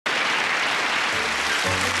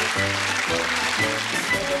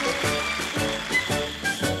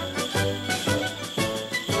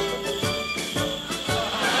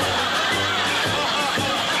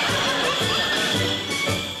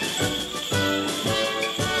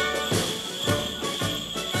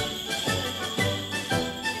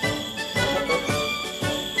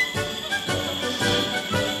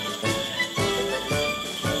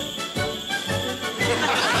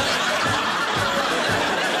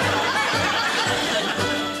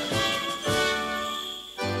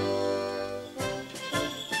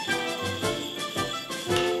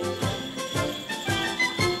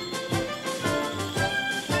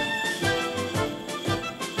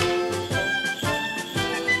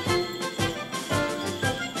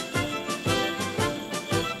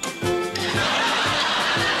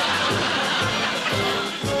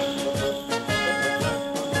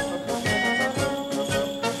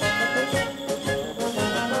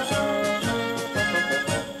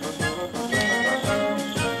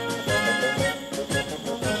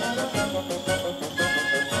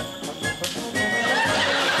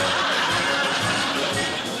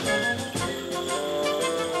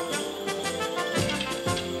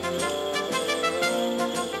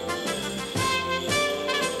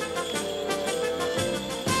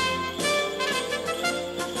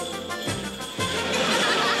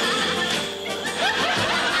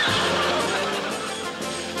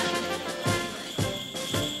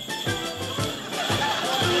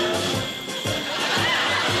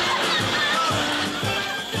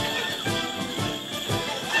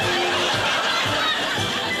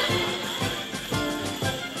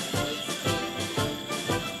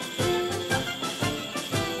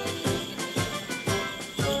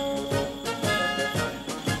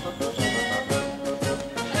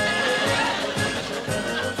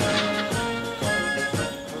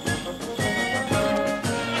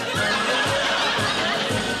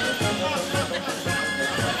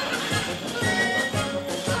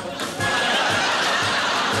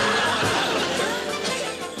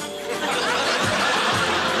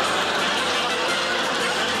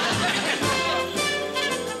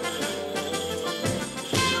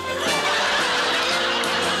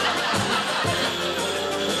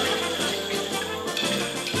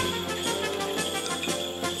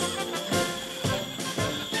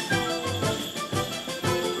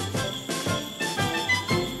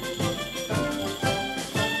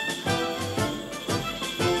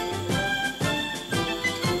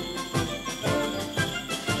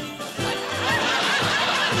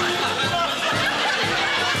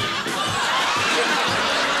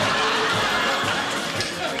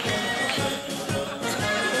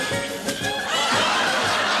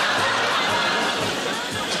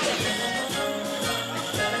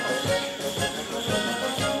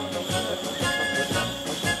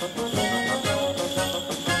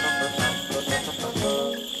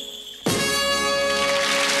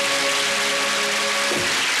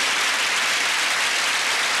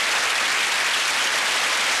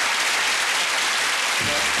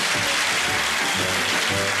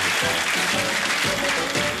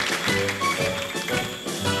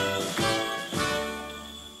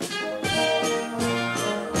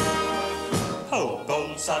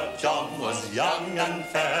Sir John was young and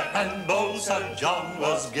fair, and bold Sir John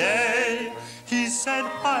was gay. He said,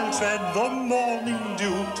 I'll tread the morning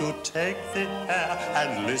dew to take the air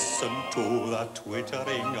and listen to the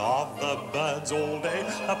twittering of the birds all day,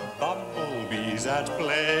 the bumblebees at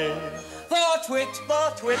play. The Twittering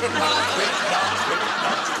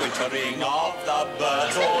of the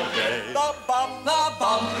birds all day, the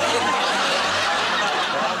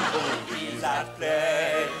bumblebees at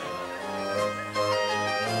play.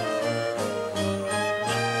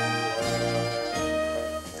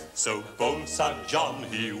 So bold Sir John,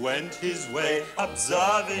 he went his way,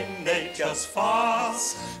 observing nature's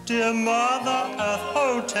farce. Dear Mother Earth,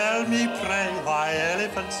 oh tell me pray, why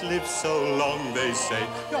elephants live so long, they say.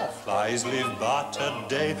 Your flies live but a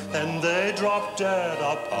day, then they drop dead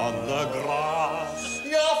upon the grass.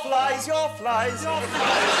 Your flies live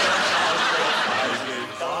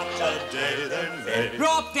but a day, then they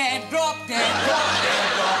drop dead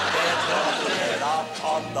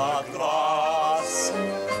upon the grass.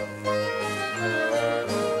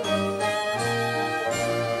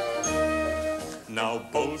 Now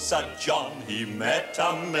bold Sir John, he met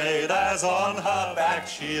a maid, as on her back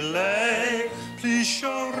she lay. Please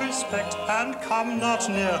show respect and come not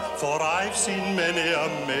near, for I've seen many a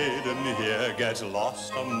maiden here get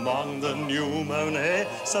lost among the new mown hay.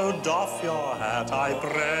 So doff your hat, I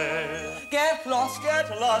pray. Get lost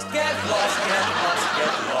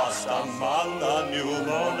among the new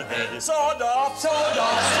mown hay. Sawed off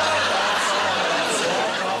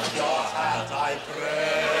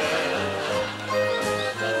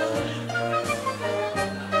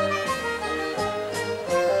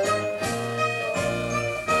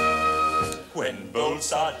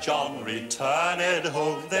John returned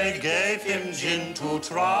home, they gave him gin to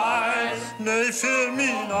try. Nay, fill me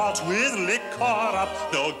not with liquor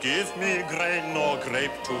up, nor give me grain nor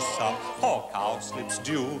grape to sup. Poor cow slips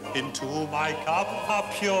dew into my cup, a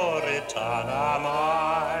Puritan am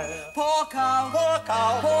I. Poor cow, poor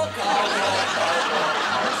cow, poor cow, poor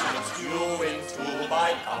cow, Slips dew into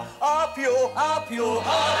my cup, up you, up you,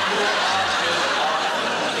 up you, up you.